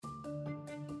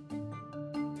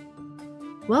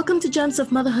Welcome to Gems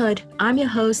of Motherhood. I'm your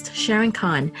host, Sharon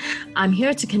Khan. I'm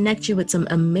here to connect you with some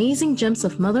amazing gems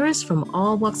of mothers from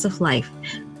all walks of life.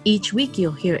 Each week,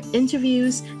 you'll hear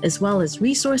interviews as well as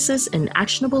resources and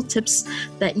actionable tips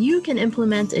that you can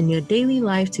implement in your daily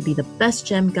life to be the best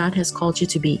gem God has called you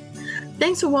to be.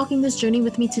 Thanks for walking this journey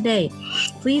with me today.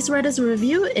 Please write us a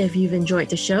review if you've enjoyed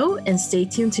the show, and stay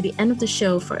tuned to the end of the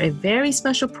show for a very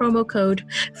special promo code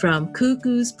from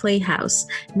Cuckoo's Playhouse.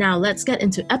 Now let's get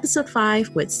into episode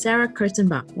 5 with Sarah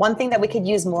Kurtenbach. One thing that we could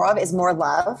use more of is more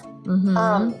love,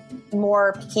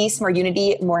 more peace, more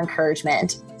unity, more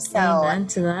encouragement. So, amen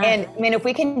to that. And I mean, if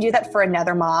we can do that for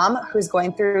another mom who's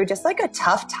going through just like a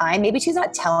tough time, maybe she's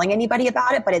not telling anybody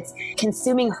about it, but it's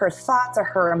consuming her thoughts or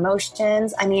her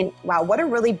emotions. I mean, wow, what a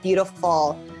really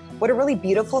beautiful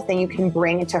thing you can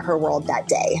bring into her world that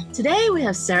day. Today, we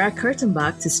have Sarah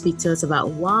Kurtenbach to speak to us about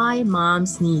why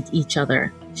moms need each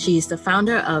other. She's the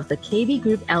founder of the KB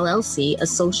Group LLC, a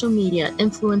social media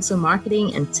influencer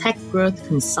marketing and tech growth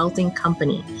consulting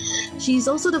company. She's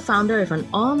also the founder of an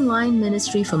online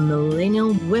ministry for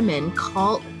millennial women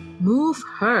called Move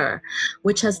Her,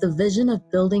 which has the vision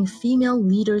of building female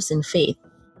leaders in faith.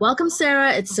 Welcome,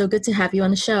 Sarah. It's so good to have you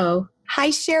on the show.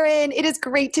 Hi, Sharon. It is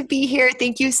great to be here.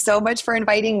 Thank you so much for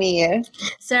inviting me.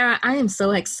 Sarah, I am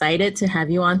so excited to have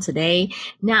you on today.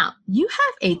 Now, you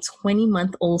have a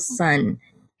 20-month-old son.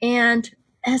 And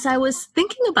as I was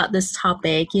thinking about this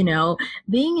topic,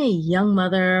 being a young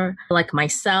mother like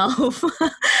myself,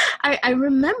 I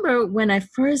remember when I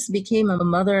first became a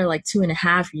mother like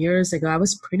 2.5 years ago, I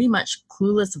was pretty much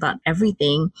clueless about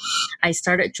everything. I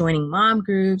started joining mom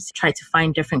groups, tried to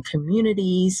find different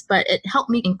communities, but it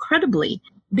helped me incredibly.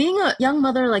 Being a young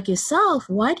mother like yourself,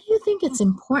 why do you think it's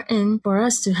important for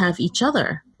us to have each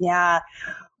other? Yeah.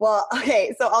 Well,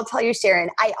 okay. So I'll tell you, Sharon,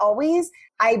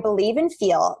 I believe and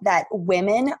feel that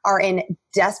women are in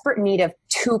desperate need of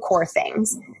 2 core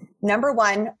things. Number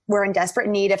 1, we're in desperate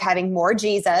need of having more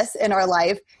Jesus in our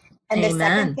life. And Amen. The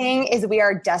second thing is we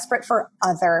are desperate for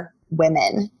other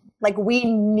women. Like we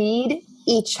need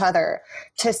each other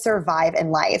to survive in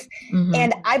life. Mm-hmm.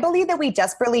 And I believe that we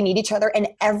desperately need each other in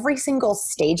every single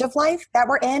stage of life that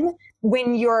we're in.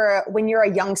 When you're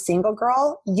a young single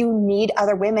girl, you need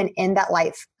other women in that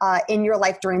life, in your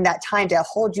life during that time to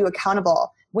hold you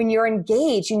accountable. When you're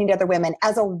engaged, you need other women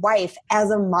as a wife,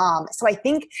 as a mom. So I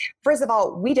think, first of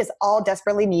all, we just all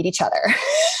desperately need each other.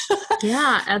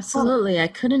 Yeah, absolutely. I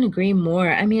couldn't agree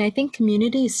more. I mean, I think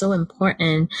community is so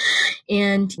important,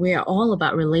 and we're all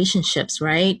about relationships,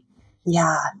 right?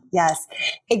 Yeah, yes,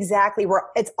 exactly.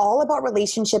 It's all about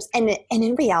relationships. And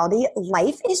in reality,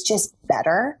 life is just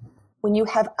better when you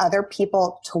have other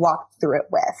people to walk through it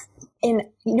with. And,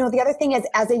 the other thing is,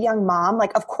 as a young mom,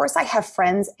 like, of course I have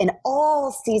friends in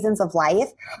all seasons of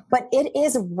life, but it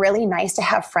is really nice to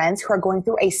have friends who are going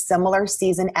through a similar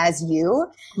season as you.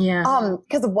 Yeah.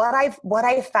 Because what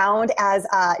I've found as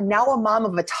now a mom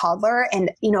of a toddler,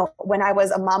 and, when I was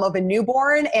a mom of a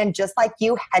newborn, and just like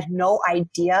you, had no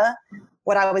idea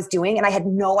what I was doing, and I had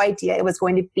no idea it was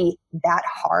going to be that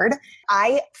hard.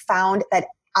 I found that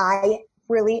I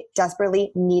really desperately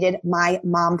needed my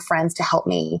mom friends to help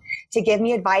me, to give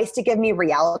me advice, to give me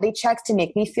reality checks, to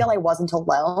make me feel I wasn't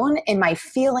alone in my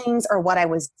feelings or what I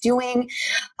was doing.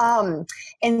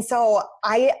 And so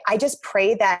I just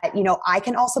pray that, I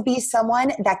can also be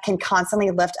someone that can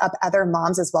constantly lift up other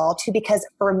moms as well too, because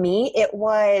for me, it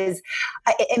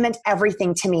meant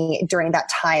everything to me during that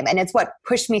time. And it's what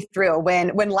pushed me through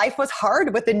when life was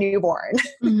hard with the newborn.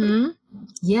 Mm-hmm.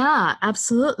 Yeah,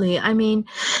 absolutely. I mean,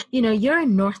 you're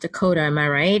in North Dakota, am I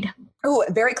right? Oh,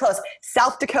 very close.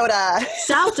 South Dakota.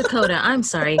 South Dakota. I'm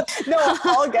sorry. No,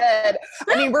 all good.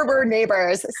 I mean, we're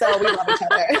neighbors, so we love each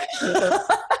other.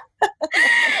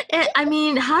 And, I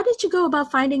mean, how did you go about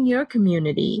finding your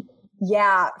community?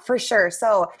 Yeah, for sure.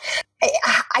 So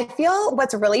I feel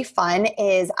what's really fun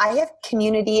is I have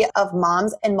community of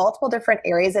moms in multiple different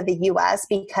areas of the U.S.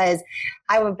 because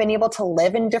I've been able to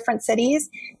live in different cities.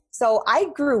 So I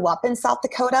grew up in South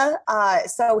Dakota.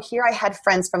 So here I had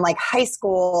friends from like high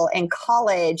school and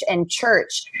college and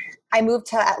church. I moved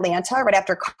to Atlanta right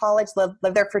after college, lived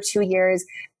there for 2 years,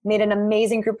 made an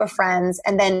amazing group of friends.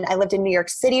 And then I lived in New York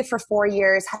City for 4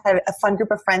 years, had a fun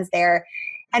group of friends there.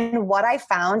 And what I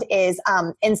found is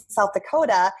in South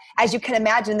Dakota, as you can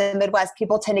imagine, in the Midwest,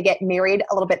 people tend to get married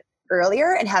a little bit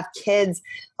earlier and have kids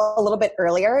a little bit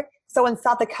earlier. So in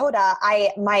South Dakota,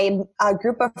 my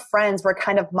group of friends were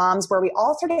kind of moms where we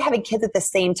all started having kids at the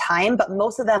same time, but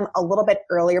most of them a little bit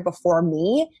earlier before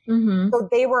me. Mm-hmm. So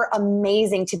they were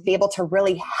amazing to be able to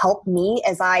really help me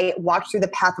as I walked through the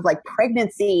path of like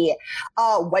pregnancy.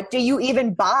 What do you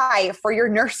even buy for your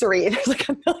nursery? There's like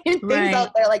a million things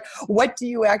out there. Like, what do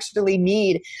you actually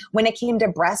need when it came to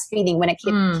breastfeeding, when it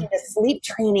came to sleep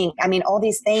training? I mean, all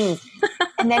these things.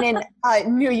 And then in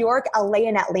New York, LA,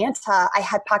 and Atlanta, I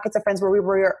had pockets of friends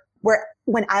where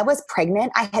when I was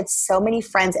pregnant, I had so many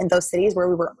friends in those cities where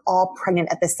we were all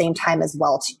pregnant at the same time as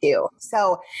well too.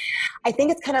 So I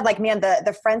think it's kind of like, man,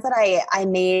 the friends that I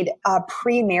made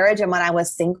pre-marriage and when I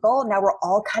was single, now we're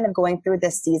all kind of going through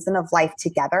this season of life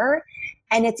together.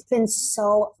 And it's been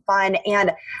so fun.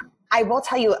 And I will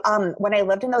tell you, when I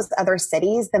lived in those other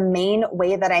cities, the main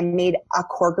way that I made a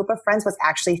core group of friends was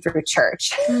actually through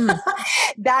church.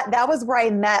 That was where I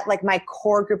met like my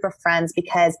core group of friends,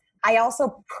 because I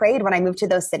also prayed when I moved to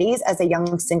those cities as a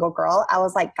young single girl. I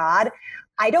was like, God,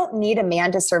 I don't need a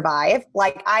man to survive.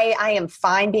 Like I am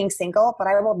fine being single, but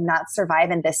I will not survive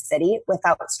in this city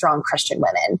without strong Christian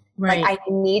women. Right. Like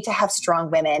I need to have strong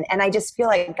women. And I just feel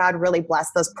like God really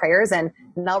blessed those prayers. And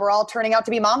now we're all turning out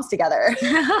to be moms together,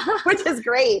 which is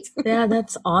great. Yeah,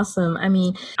 that's awesome. I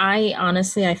mean, I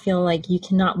feel like you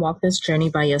cannot walk this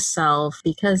journey by yourself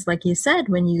because like you said,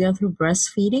 when you go through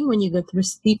breastfeeding, when you go through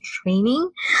sleep training,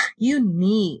 you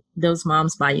need those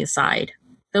moms by your side.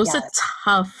 Those are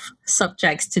tough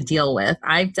subjects to deal with.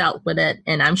 I've dealt with it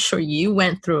and I'm sure you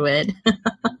went through it.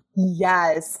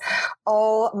 Yes.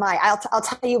 Oh my, I'll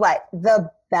tell you what, the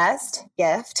best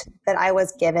gift that I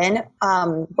was given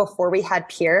before we had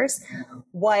Pierce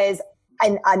was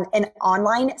an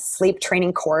online sleep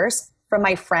training course from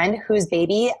my friend whose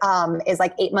baby is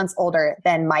like 8 months older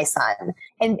than my son.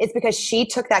 And it's because she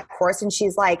took that course and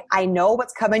she's like, I know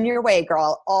what's coming your way,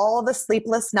 girl. All the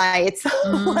sleepless nights,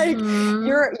 like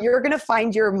you're going to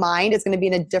find your mind is going to be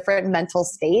in a different mental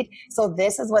state. So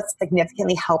this is what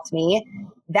significantly helped me.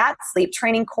 That sleep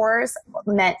training course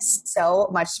meant so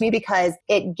much to me because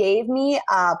it gave me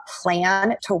a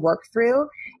plan to work through.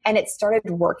 And it started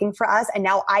working for us. And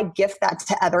now I gift that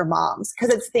to other moms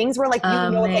because it's things where like, you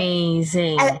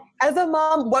amazing. know, like, as a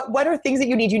mom, what are things that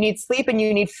you need? You need sleep and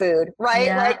you need food, right?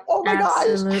 Yeah, like, oh my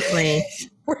absolutely.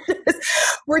 gosh.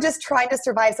 We're just trying to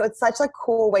survive. So it's such a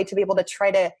cool way to be able to try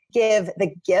to give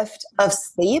the gift of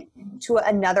sleep to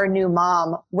another new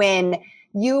mom when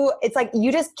it's like you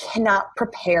just cannot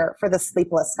prepare for the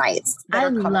sleepless nights. I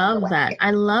love that.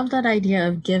 I love that idea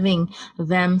of giving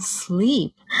them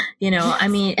sleep. You know, I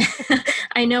mean,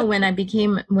 I know when I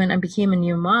became a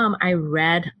new mom, I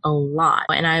read a lot,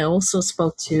 and I also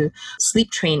spoke to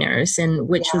sleep trainers, and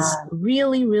which was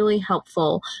really, really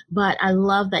helpful. But I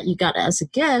love that you got it as a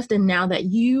gift, and now that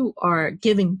you are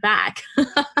giving back.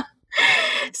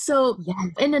 So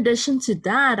in addition to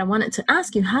that, I wanted to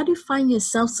ask you, how do you find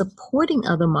yourself supporting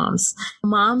other moms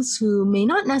who may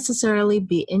not necessarily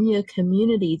be in your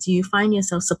community? Do you find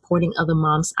yourself supporting other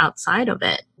moms outside of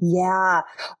it? Yeah.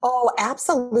 Oh,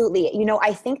 absolutely. You know,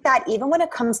 I think that even when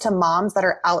it comes to moms that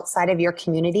are outside of your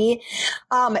community,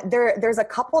 there's a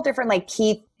couple different like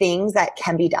key things that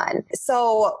can be done.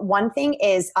 So one thing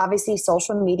is obviously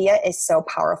social media is so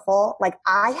powerful. Like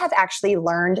I have actually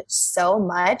learned so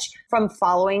much from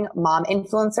following mom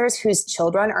influencers whose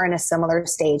children are in a similar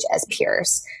stage as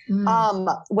Pierce.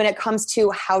 When it comes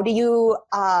to how do you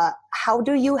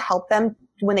help them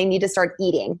when they need to start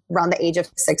eating around the age of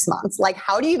 6 months? Like,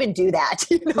 how do you even do that?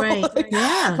 You know? Right.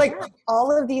 Yeah. Like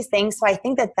all of these things. So I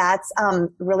think that that's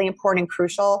really important and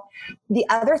crucial. The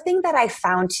other thing that I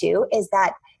found too is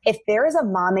that if there is a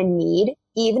mom in need,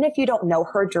 even if you don't know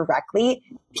her directly,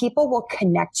 people will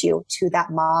connect you to that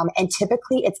mom. And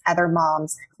typically it's other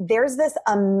moms. There's this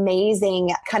amazing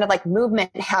kind of like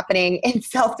movement happening in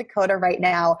South Dakota right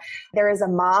now. There is a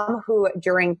mom who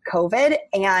during COVID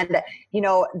and, you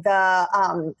know,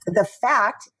 the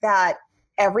fact that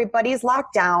everybody's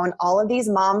locked down. All of these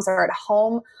moms are at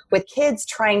home with kids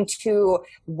trying to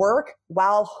work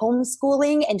while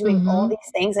homeschooling and doing all these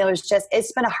things. And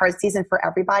it's been a hard season for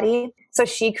everybody. So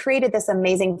she created this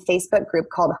amazing Facebook group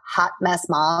called Hot Mess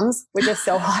Moms, which is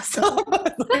so awesome.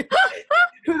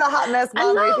 Who's a hot mess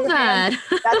mom? I love that.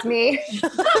 That's me.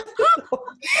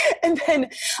 And then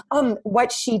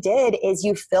what she did is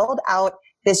you filled out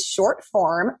this short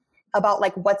form about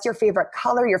like, what's your favorite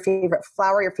color, your favorite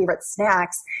flower, your favorite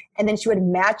snacks. And then she would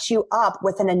match you up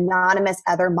with an anonymous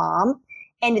other mom.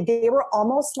 And they were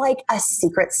almost like a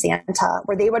secret Santa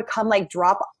where they would come like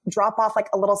drop off like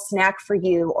a little snack for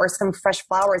you or some fresh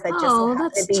flowers that just so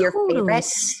happen to be your favorite.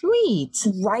 Sweet.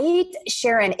 Right,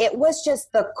 Sharon? It was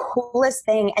just the coolest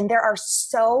thing. And there are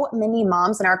so many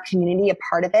moms in our community a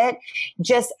part of it,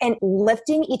 just and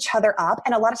lifting each other up.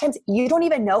 And a lot of times you don't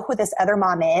even know who this other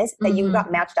mom is that you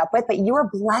got matched up with, but you are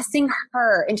blessing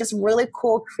her in just really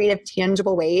cool, creative,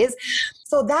 tangible ways.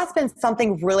 So that's been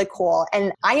something really cool.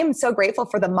 And I am so grateful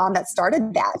for the mom that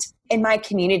started that in my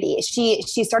community. She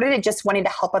started it just wanting to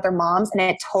help other moms, and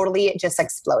it totally just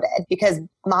exploded because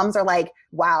moms are like,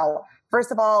 wow,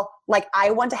 first of all, like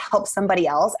I want to help somebody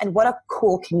else, and what a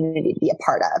cool community to be a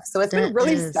part of. So it's been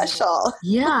really special.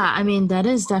 Yeah, I mean, that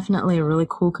is definitely a really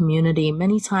cool community.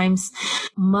 Many times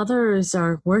mothers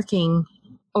are working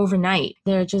overnight.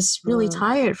 They're just really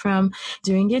tired from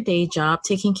doing their day job,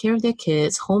 taking care of their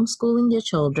kids, homeschooling their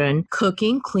children,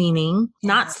 cooking, cleaning,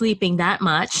 not sleeping that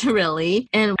much, really.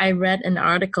 And I read an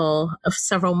article of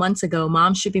several months ago,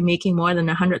 moms should be making more than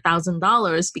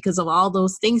 $100,000 because of all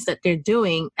those things that they're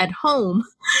doing at home.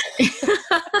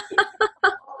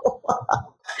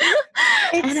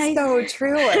 It's so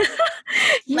true. Like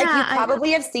you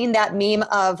probably have seen that meme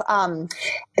of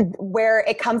where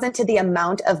it comes into the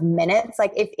amount of minutes.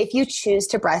 Like if you choose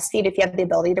to breastfeed, if you have the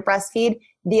ability to breastfeed,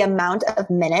 the amount of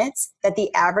minutes that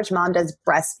the average mom does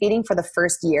breastfeeding for the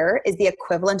first year is the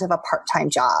equivalent of a part-time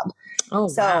job. Oh,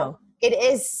 so wow. It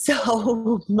is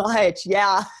so much.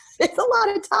 Yeah. It's a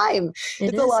lot of time.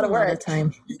 It's a lot of work.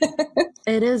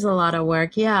 It is a lot of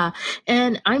work. Yeah.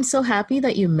 And I'm so happy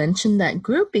that you mentioned that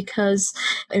group because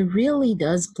it really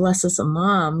does bless us a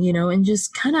mom, and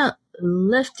just kind of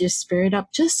lift your spirit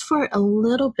up just for a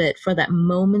little bit for that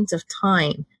moment of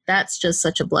time. That's just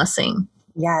such a blessing.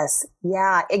 Yes.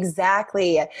 Yeah,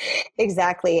 exactly.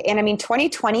 Exactly. And I mean,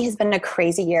 2020 has been a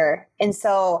crazy year. And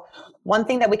so one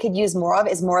thing that we could use more of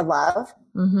is more love,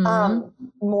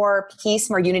 more peace,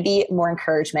 more unity, more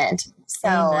encouragement. So,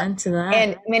 amen to that.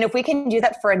 And I mean, if we can do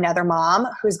that for another mom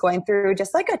who's going through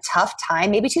just like a tough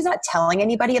time, maybe she's not telling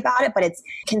anybody about it, but it's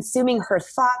consuming her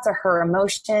thoughts or her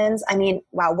emotions. I mean,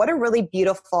 wow, what a really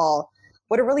beautiful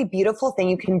thing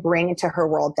you can bring into her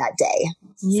world that day.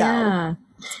 Yeah. So,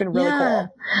 it's been really cool.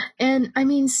 And I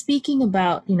mean, speaking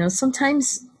about,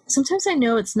 sometimes I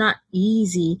know it's not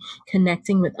easy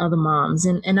connecting with other moms.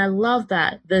 And I love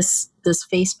that this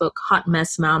Facebook Hot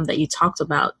Mess Mom that you talked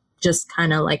about just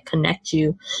kind of like connect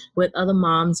you with other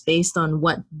moms based on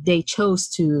what they chose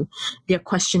to their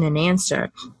question and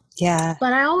answer. Yeah.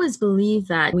 But I always believe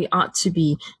that we ought to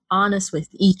be honest with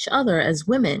each other as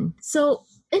women. So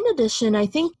in addition, I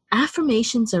think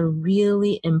affirmations are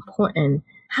really important.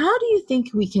 How do you think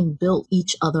we can build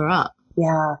each other up?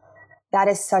 Yeah, that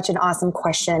is such an awesome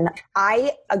question.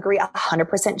 I agree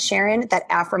 100%, Sharon, that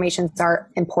affirmations are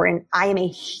important. I am a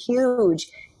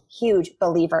huge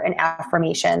believer in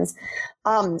affirmations.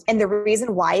 And the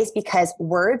reason why is because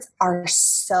words are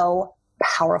so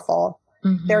powerful.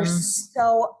 They're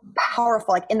so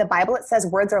powerful. Like in the Bible, it says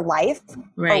words are life,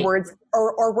 or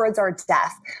words are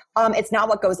death. It's not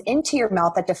what goes into your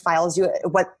mouth that defiles you.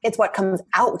 It's what comes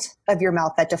out of your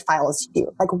mouth that defiles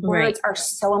you. Like words are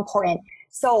so important.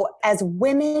 So as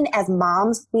women, as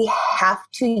moms, we have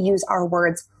to use our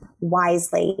words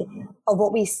wisely of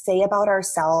what we say about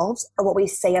ourselves or what we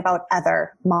say about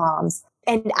other moms.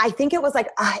 And I think it was like,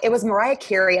 it was Mariah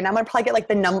Carey, and I'm going to probably get like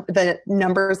the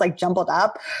numbers like jumbled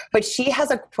up, but she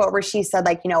has a quote where she said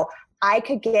like, I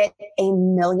could get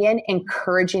 1 million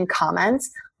encouraging comments,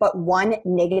 but one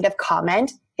negative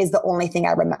comment is the only thing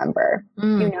I remember,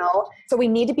 So we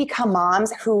need to become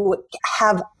moms who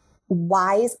have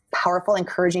wise, powerful,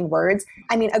 encouraging words.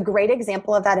 I mean, a great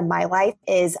example of that in my life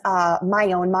is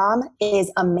my own mom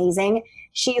is amazing.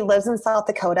 She lives in South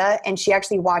Dakota, and she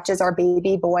actually watches our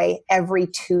baby boy every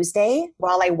Tuesday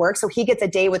while I work. So he gets a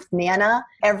day with Nana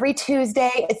every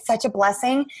Tuesday. It's such a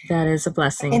blessing. That is a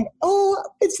blessing. And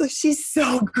she's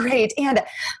so great. And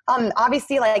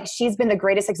obviously, like she's been the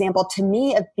greatest example to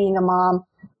me of being a mom.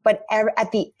 But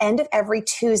at the end of every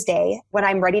Tuesday, when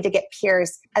I'm ready to get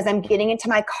pierced, as I'm getting into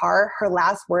my car, her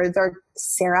last words are,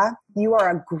 "Sarah, you are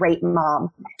a great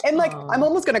mom." And like, I'm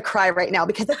almost going to cry right now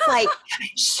because it's like,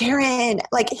 Sharon,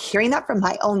 like hearing that from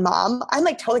my own mom, I'm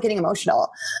like totally getting emotional.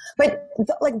 But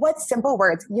like what simple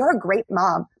words, "You're a great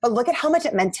mom," but look at how much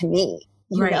it meant to me,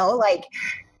 you know, like,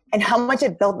 and how much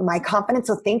it built my confidence.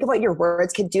 So think of what your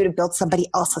words could do to build somebody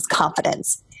else's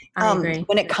confidence I agree.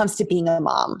 when it comes to being a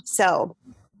mom. So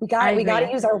I we got to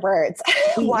agree. use our words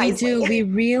We wisely. do. We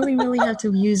really, really have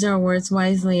to use our words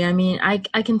wisely. I mean, I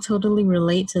can totally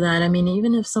relate to that. I mean,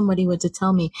 even if somebody were to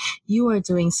tell me, you are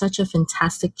doing such a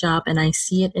fantastic job and I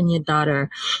see it in your daughter,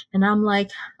 and I'm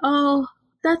like, oh,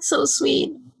 that's so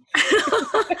sweet.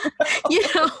 you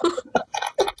know,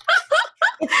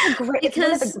 It's one of the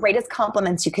because greatest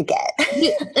compliments you could get.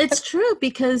 it's true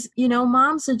because,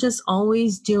 moms are just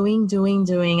always doing, doing,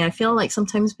 doing. I feel like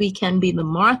sometimes we can be the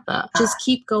Martha, just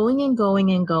keep going and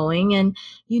going and going. And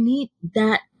you need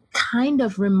that kind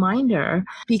of reminder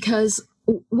because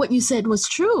what you said was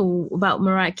true about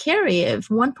Mariah Carey. If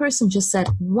one person just said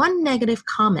one negative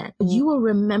comment, you will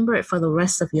remember it for the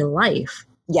rest of your life.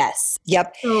 Yes.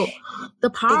 Yep. So the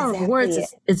power of words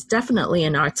is definitely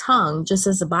in our tongue, just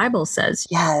as the Bible says.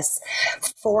 Yes,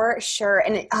 for sure.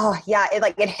 And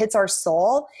it hits our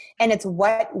soul, and it's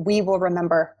what we will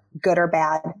remember, good or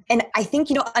bad. And I think,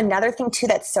 another thing too,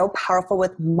 that's so powerful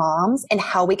with moms and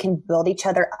how we can build each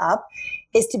other up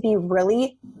is to be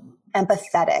really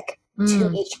empathetic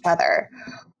to each other.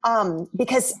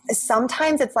 Because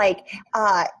sometimes it's like,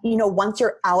 once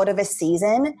you're out of a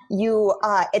season,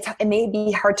 it may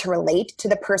be hard to relate to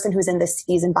the person who's in the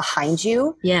season behind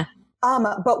you. Yeah.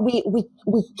 But we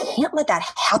can't let that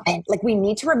happen. Like, we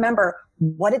need to remember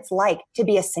what it's like to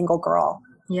be a single girl.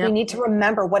 Yep. We need to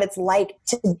remember what it's like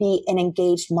to be an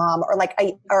engaged mom like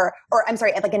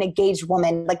an engaged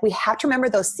woman. Like, we have to remember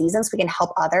those seasons so we can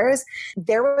help others.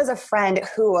 There was a friend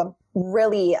who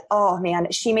really,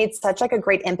 she made such like a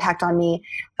great impact on me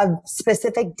a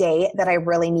specific day that I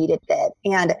really needed it.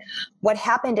 And what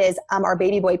happened is, our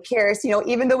baby boy Pierce,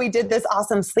 even though we did this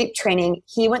awesome sleep training,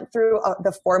 he went through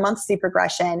the 4-month sleep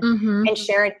regression. Mm-hmm. And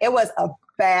Sharon, it was a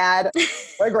bad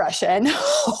regression.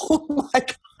 Oh my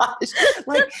gosh.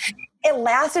 Like, it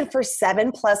lasted for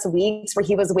 7+ weeks where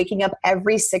he was waking up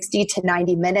every 60 to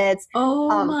 90 minutes.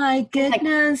 Oh my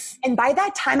goodness. And by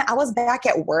that time I was back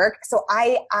at work. So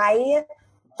I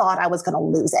thought I was going to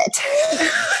lose it.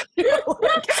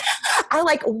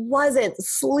 I wasn't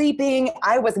sleeping.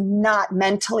 I was not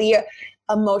mentally,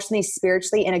 emotionally,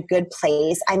 spiritually in a good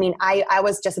place. I mean, I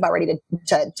was just about ready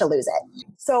to lose it.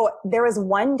 So there was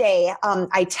one day,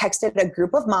 I texted a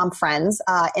group of mom friends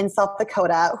in South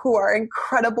Dakota who are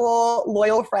incredible,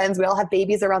 loyal friends. We all have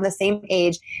babies around the same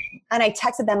age. And I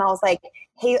texted them. I was like,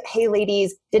 hey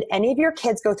ladies, did any of your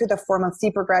kids go through the 4-month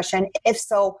sleep regression? If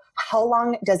so, how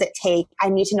long does it take? I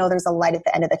need to know there's a light at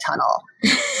the end of the tunnel.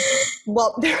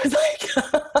 Well, there was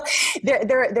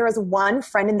there was one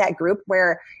friend in that group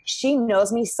where she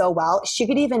knows me so well. She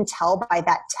could even tell by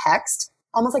that text,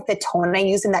 almost like the tone I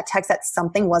used in that text, that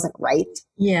something wasn't right.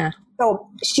 Yeah. So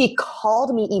she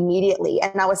called me immediately,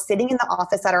 and I was sitting in the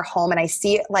office at her home, and I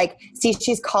see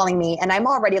she's calling me, and I'm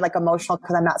already emotional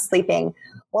because I'm not sleeping.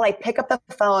 Well, I pick up the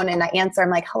phone and I answer. I'm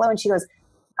like, hello. And she goes,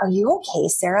 are you okay,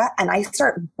 Sarah? And I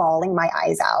start bawling my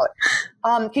eyes out.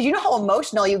 Cause you know how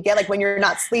emotional you get, when you're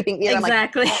not sleeping either.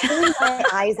 Exactly. I'm bawling my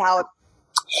eyes out.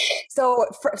 So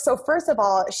first of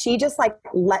all, she just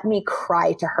let me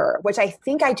cry to her, which I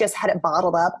think I just had it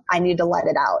bottled up. I needed to let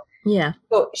it out. Yeah.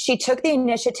 So she took the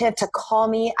initiative to call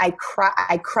me. I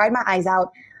cried my eyes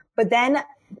out, but then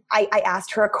I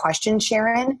asked her a question,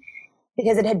 Sharon,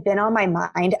 because it had been on my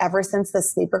mind ever since the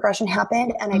sleep regression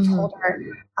happened. And I told her,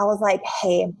 I was like,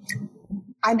 hey,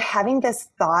 I'm having this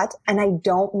thought and I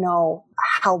don't know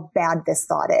how bad this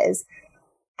thought is.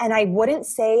 And I wouldn't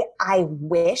say I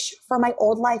wish for my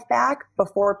old life back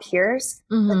before Pierce,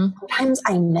 but sometimes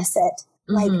I miss it.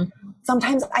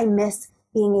 Sometimes I miss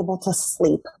being able to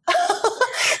sleep.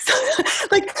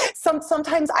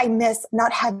 Sometimes I miss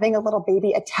not having a little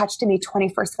baby attached to me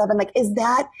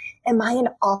 24/7. Am I an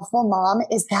awful mom?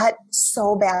 Is that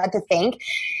so bad to think?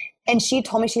 And she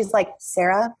told me, she's like,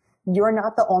 Sarah, you're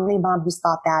not the only mom who's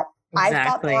thought that. Exactly. I've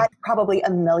thought that probably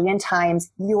 1,000,000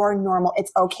 times. You are normal.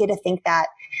 It's okay to think that.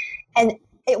 And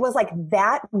it was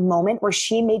that moment where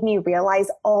she made me realize,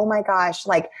 oh my gosh,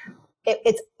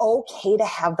 it's okay to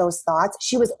have those thoughts.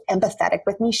 She was empathetic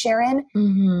with me, Sharon.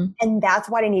 And that's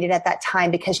what I needed at that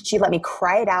time, because she let me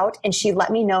cry it out and she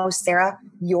let me know, Sarah,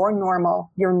 you're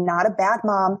normal. You're not a bad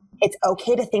mom. It's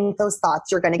okay to think those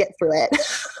thoughts. You're going to get through it.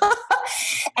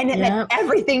 And it meant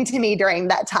everything to me during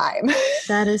that time.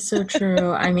 That is so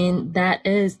true. I mean,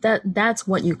 that's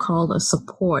what you call the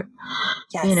support,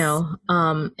 yes.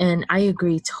 And I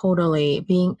agree totally,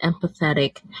 being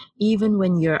empathetic, even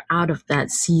when you're out of that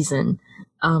season,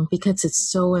 because it's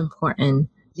so important.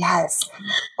 Yes.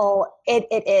 Oh, it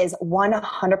is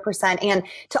 100%. And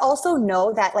to also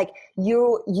know that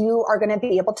you are going to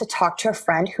be able to talk to a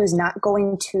friend who's not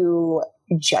going to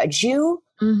judge you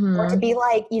Or to be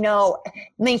like, I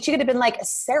mean, she could have been like,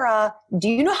 Sarah, do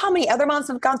you know how many other moms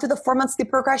have gone through the 4-month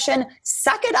sleep regression?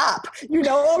 Suck it up. I would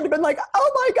have been like,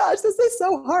 oh my gosh, this is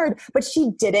so hard. But she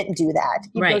didn't do that.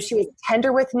 Right. She was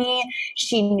tender with me.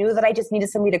 She knew that I just needed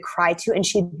somebody to cry to, and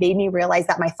she made me realize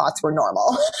that my thoughts were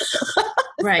normal.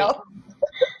 Right. So,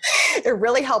 it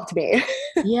really helped me.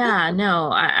 Yeah,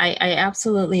 no, I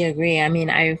absolutely agree. I mean,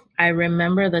 I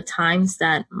remember the times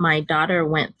that my daughter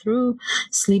went through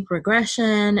sleep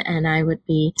regression, and I would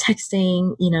be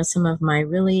texting, some of my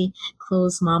really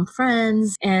close mom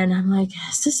friends, and I'm like,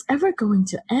 is this ever going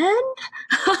to end?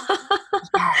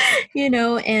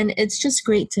 And it's just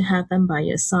great to have them by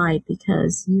your side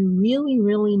because you really,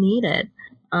 really need it.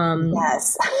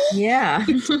 Yes. Yeah.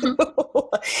 You do.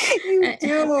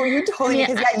 You totally,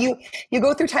 because you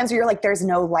go through times where you're like, there's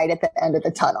no light at the end of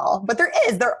the tunnel, but there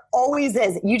always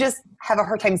is. You just have a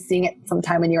hard time seeing it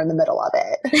sometime when you're in the middle of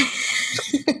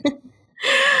it.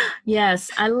 Yes,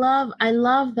 I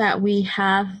love that we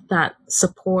have that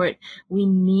support. We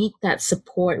need that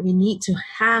support. We need to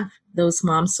have those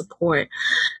mom support.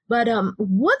 But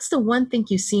what's the one thing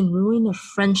you've seen ruin a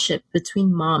friendship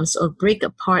between moms or break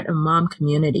apart a mom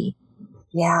community?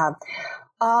 Yeah.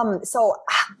 So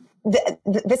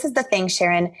this is the thing,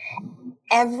 Sharon.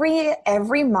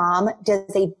 Every mom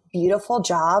does a beautiful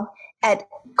job at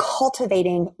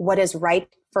cultivating what is right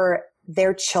for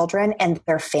their children and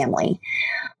their family.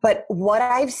 But what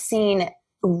I've seen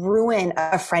ruin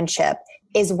a friendship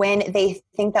is when they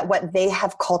think that what they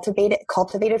have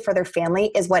cultivated for their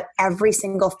family is what every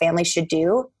single family should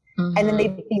do. Mm-hmm. And then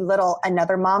they belittle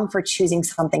another mom for choosing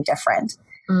something different.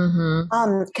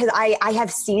 Mm-hmm. Because I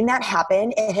have seen that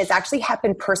happen. It has actually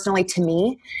happened personally to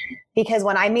me, because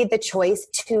when I made the choice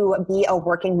to be a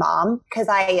working mom, because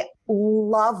I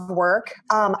love work,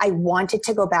 I wanted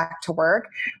to go back to work.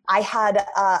 I had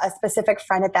a specific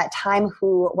friend at that time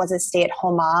who was a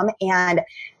stay-at-home mom, and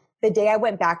the day I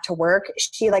went back to work,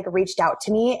 she reached out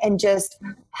to me and just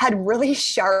had really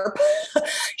sharp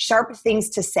things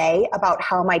to say about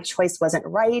how my choice wasn't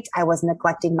right. I was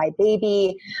neglecting my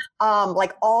baby.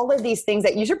 All of these things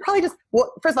that you should probably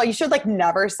first of all, you should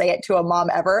never say it to a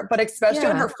mom ever, but especially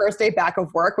on her first day back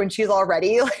of work when she's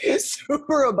already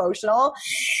super emotional.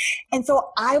 And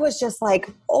so I was just like,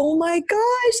 oh my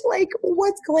gosh,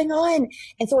 what's going on?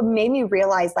 And so it made me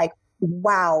realize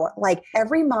wow,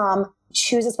 every mom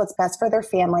chooses what's best for their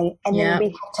family. And then we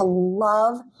have to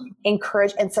love,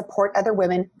 encourage, and support other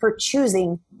women for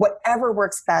choosing whatever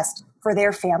works best for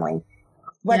their family.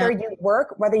 Whether you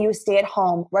work, whether you stay at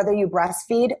home, whether you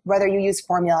breastfeed, whether you use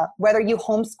formula, whether you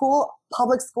homeschool,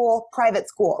 public school, private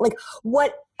school,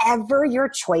 whatever your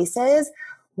choice is,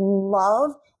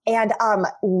 love and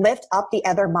lift up the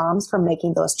other moms for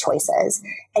making those choices.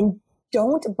 And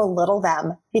don't belittle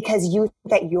them because you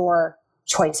think that your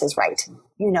choice is right.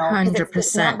 100%.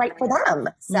 It's not right for them.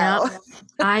 So yep.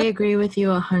 I agree with you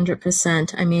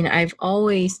 100%. I mean, I've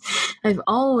always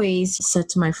said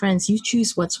to my friends, you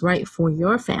choose what's right for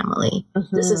your family.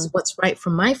 Mm-hmm. This is what's right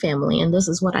for my family, and this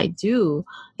is what I do.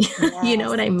 Yes. You know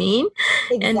what I mean?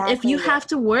 Exactly. And if you have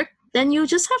to work, then you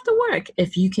just have to work.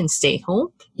 If you can stay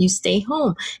home, you stay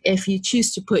home. If you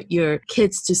choose to put your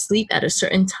kids to sleep at a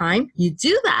certain time, you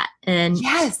do that. And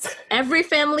yes, every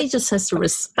family just has to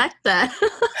respect that.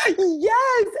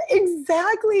 Yes,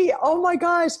 exactly. Oh my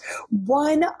gosh.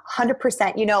 100%.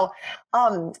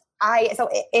 So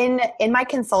in my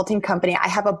consulting company, I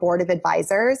have a board of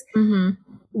advisors. Mm-hmm.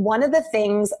 One of the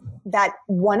things that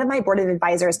one of my board of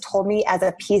advisors told me as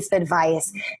a piece of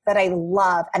advice that I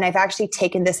love, and I've actually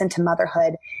taken this into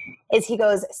motherhood, is he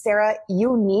goes, Sarah,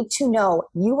 you need to know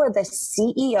you are the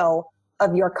CEO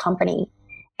of your company.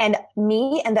 And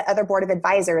me and the other board of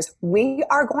advisors, we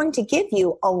are going to give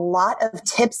you a lot of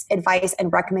tips, advice,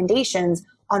 and recommendations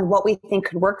on what we think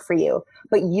could work for you.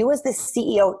 But you as the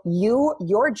CEO,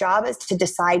 your job is to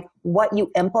decide what you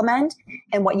implement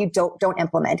and what you don't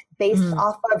implement based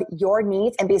off of your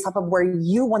needs and based off of where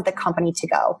you want the company to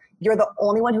go. You're the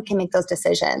only one who can make those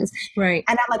decisions. Right.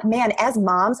 And I'm like, man, as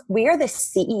moms, we are the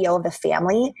CEO of the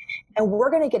family, and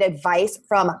we're going to get advice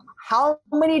from how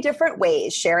many different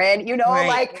ways, Sharon,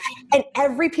 right. And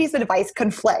every piece of advice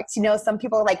conflicts. Some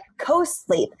people are like,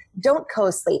 co-sleep, don't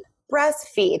co-sleep,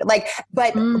 breastfeed,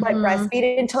 but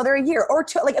breastfeed until they're a year or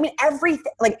two.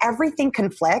 Everything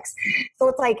conflicts. So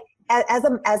it's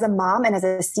as a mom and as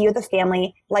a CEO of the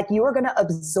family, you are going to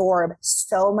absorb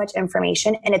so much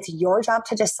information, and it's your job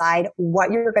to decide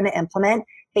what you're going to implement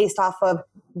based off of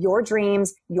your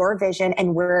dreams, your vision,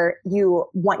 and where you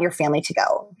want your family to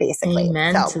go, basically.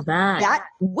 Amen to that.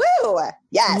 Woo!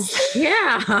 Yes.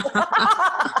 Yeah.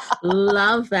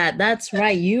 Love that. That's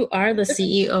right. You are the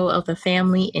CEO of the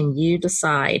family and you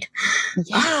decide.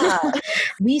 Yeah.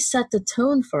 We set the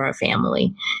tone for our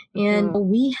family and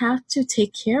we have to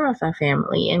take care of our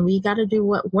family and we got to do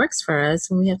what works for us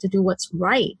and we have to do what's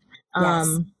right.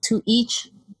 To each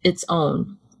its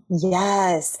own.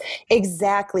 Yes,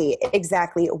 exactly.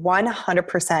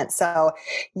 100%. So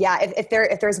yeah,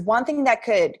 if there's one thing that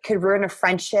could ruin a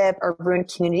friendship or ruin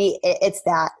community, it's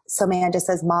that. So man, just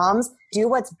as moms, do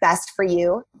what's best for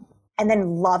you and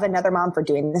then love another mom for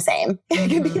doing the same. It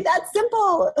can be that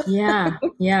simple.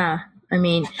 Yeah. I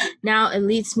mean, now it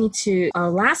leads me to our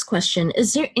last question.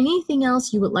 Is there anything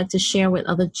else you would like to share with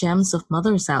other gems of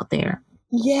mothers out there?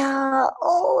 Yeah.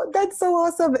 Oh, that's so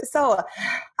awesome. So,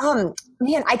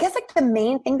 man, I guess like the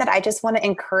main thing that I just want to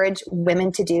encourage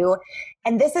women to do,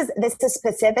 and this is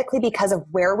specifically because of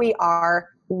where we are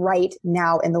right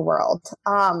now in the world.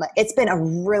 It's been a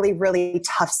really, really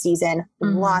tough season,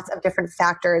 lots of different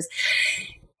factors.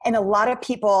 And a lot of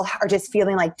people are just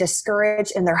feeling like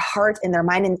discouraged in their heart, in their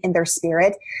mind, and in their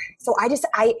spirit. So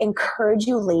I encourage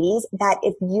you ladies that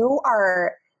if you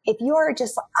are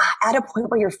just at a point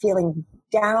where you're feeling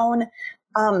down,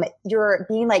 you're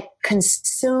being like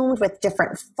consumed with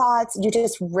different thoughts, you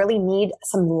just really need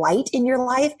some light in your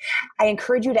life, I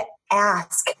encourage you to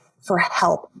ask for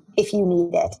help if you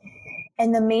need it.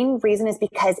 And the main reason is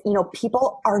because,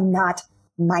 people are not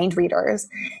mind readers.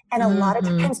 And a lot of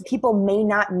times people may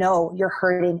not know you're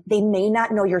hurting. They may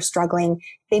not know you're struggling.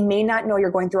 They may not know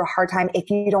you're going through a hard time if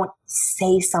you don't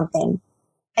say something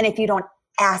and if you don't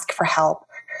ask for help.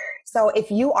 So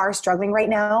if you are struggling right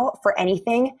now for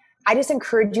anything, I just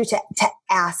encourage you to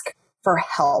ask for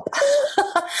help.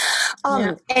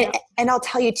 And I'll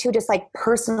tell you too, just like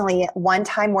personally, one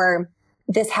time where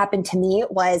this happened to me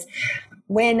was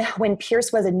when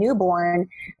Pierce was a newborn,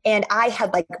 and I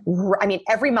had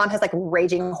every mom has like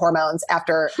raging hormones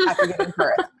after giving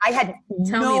birth. I had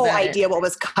no idea what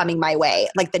was coming my way.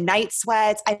 Like the night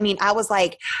sweats. I mean, I was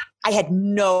like, I had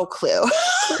no clue.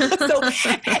 So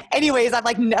anyways, I've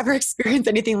like never experienced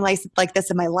anything like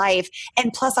this in my life.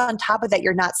 And plus on top of that,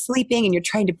 you're not sleeping and you're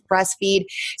trying to breastfeed.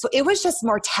 So it was just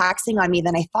more taxing on me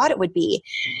than I thought it would be.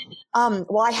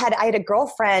 Well, I had a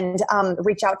girlfriend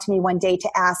reach out to me one day to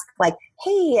ask like,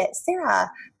 hey, Sarah,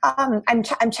 I'm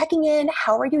checking in.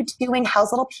 How are you doing?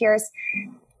 How's little Pierce?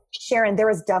 Sharon, there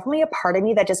was definitely a part of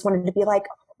me that just wanted to be like,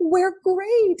 we're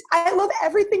great. I love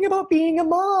everything about being a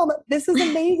mom. This is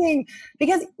amazing.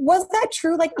 Because was that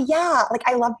true? Like, yeah, like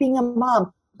I love being a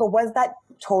mom, but was that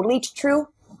totally true?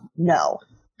 No.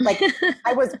 Like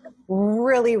I was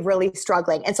really, really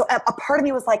struggling. And so a part of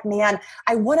me was like, man,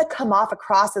 I want to come off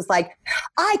across as like,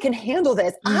 I can handle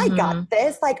this. I got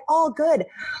this, like all good.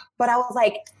 But I was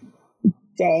like,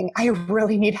 dang, I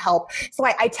really need help. So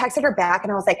I texted her back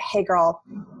and I was like, hey girl,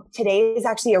 today is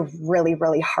actually a really,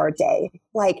 really hard day.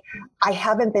 Like I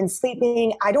haven't been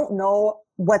sleeping. I don't know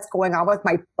what's going on with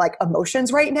my like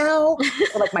emotions right now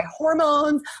or like my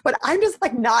hormones, but I'm just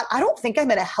like I don't think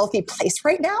I'm in a healthy place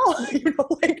right now.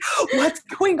 Like what's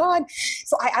going on?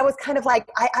 So I was kind of like,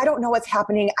 I don't know what's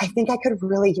happening. I think I could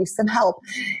really use some help.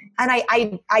 And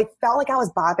I felt like I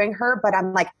was bothering her, but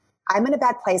I'm like, I'm in a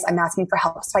bad place. I'm asking for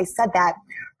help. So I said that.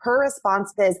 Her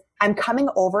response is, I'm coming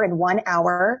over in 1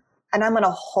 hour and I'm going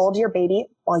to hold your baby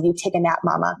while you take a nap,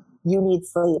 mama. You need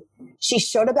sleep. She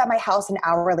showed up at my house an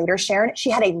hour later, Sharon. She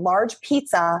had a large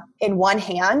pizza in one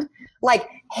hand, like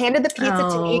handed the pizza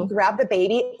to me, grabbed the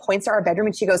baby, points to our bedroom,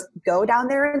 and she goes, go down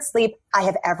there and sleep. I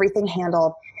have everything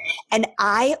handled. And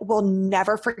I will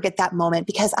never forget that moment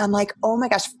because I'm like, oh my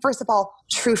gosh, first of all,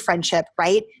 true friendship,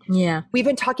 right? Yeah. We've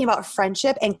been talking about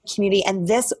friendship and community, and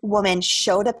this woman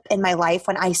showed up in my life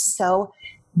when I so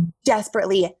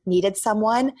desperately needed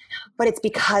someone, but it's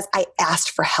because I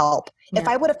asked for help. Yeah. If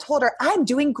I would have told her I'm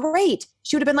doing great,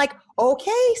 she would have been like,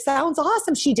 okay, sounds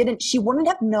awesome. She wouldn't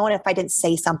have known if I didn't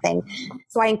say something.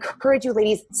 So I encourage you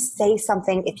ladies, say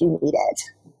something if you need it.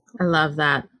 I love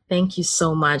that. Thank you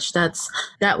so much.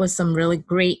 That was some really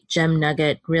great gem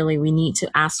nugget. Really, we need to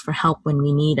ask for help when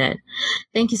we need it.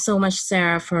 Thank you so much,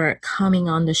 Sarah, for coming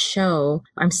on the show.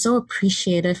 I'm so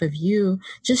appreciative of you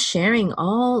just sharing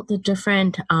all the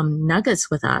different nuggets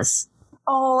with us.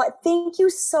 Oh, thank you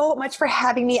so much for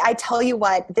having me. I tell you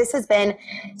what, this has been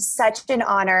such an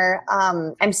honor.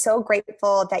 I'm so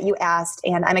grateful that you asked,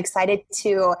 and I'm excited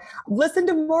to listen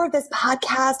to more of this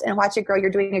podcast and watch it grow. You're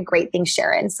doing a great thing,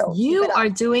 Sharon. So you are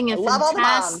doing a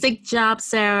fantastic job,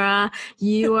 Sarah.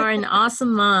 You are an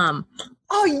awesome mom.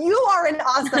 Oh, you are an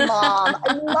awesome mom.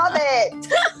 I love it.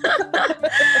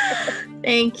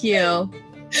 Thank you.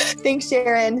 Thanks,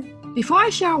 Sharon. Before I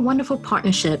share our wonderful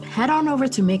partnership, head on over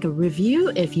to make a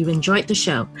review if you enjoyed the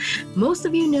show. Most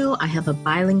of you know I have a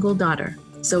bilingual daughter.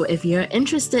 So if you're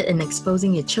interested in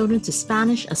exposing your children to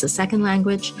Spanish as a second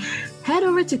language, head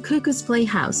over to Cuckoo's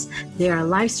Playhouse. They are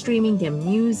live streaming their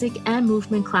music and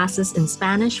movement classes in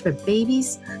Spanish for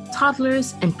babies,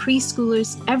 toddlers, and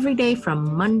preschoolers every day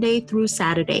from Monday through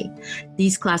Saturday.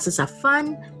 These classes are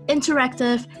fun,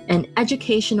 interactive, and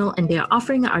educational, and they are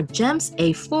offering our GEMS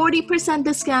a 40%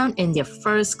 discount in their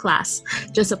first class.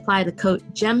 Just apply the code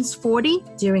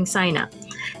GEMS40 during sign up.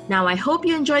 Now, I hope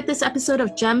you enjoyed this episode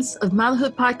of Gems of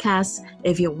Motherhood podcast.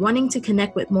 If you're wanting to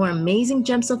connect with more amazing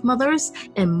gems of mothers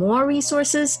and more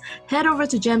resources, head over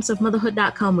to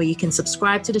gemsofmotherhood.com where you can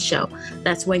subscribe to the show.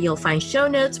 That's where you'll find show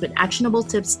notes with actionable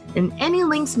tips and any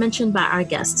links mentioned by our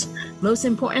guests. Most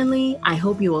importantly, I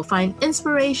hope you will find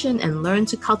inspiration and learn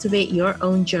to cultivate your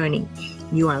own journey.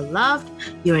 You are loved.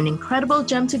 You're an incredible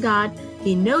gem to God.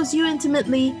 He knows you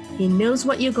intimately. He knows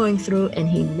what you're going through, and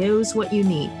He knows what you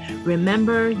need.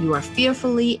 Remember, you are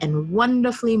fearfully and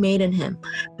wonderfully made in Him.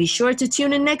 Be sure to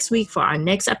tune in next week for our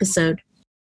next episode.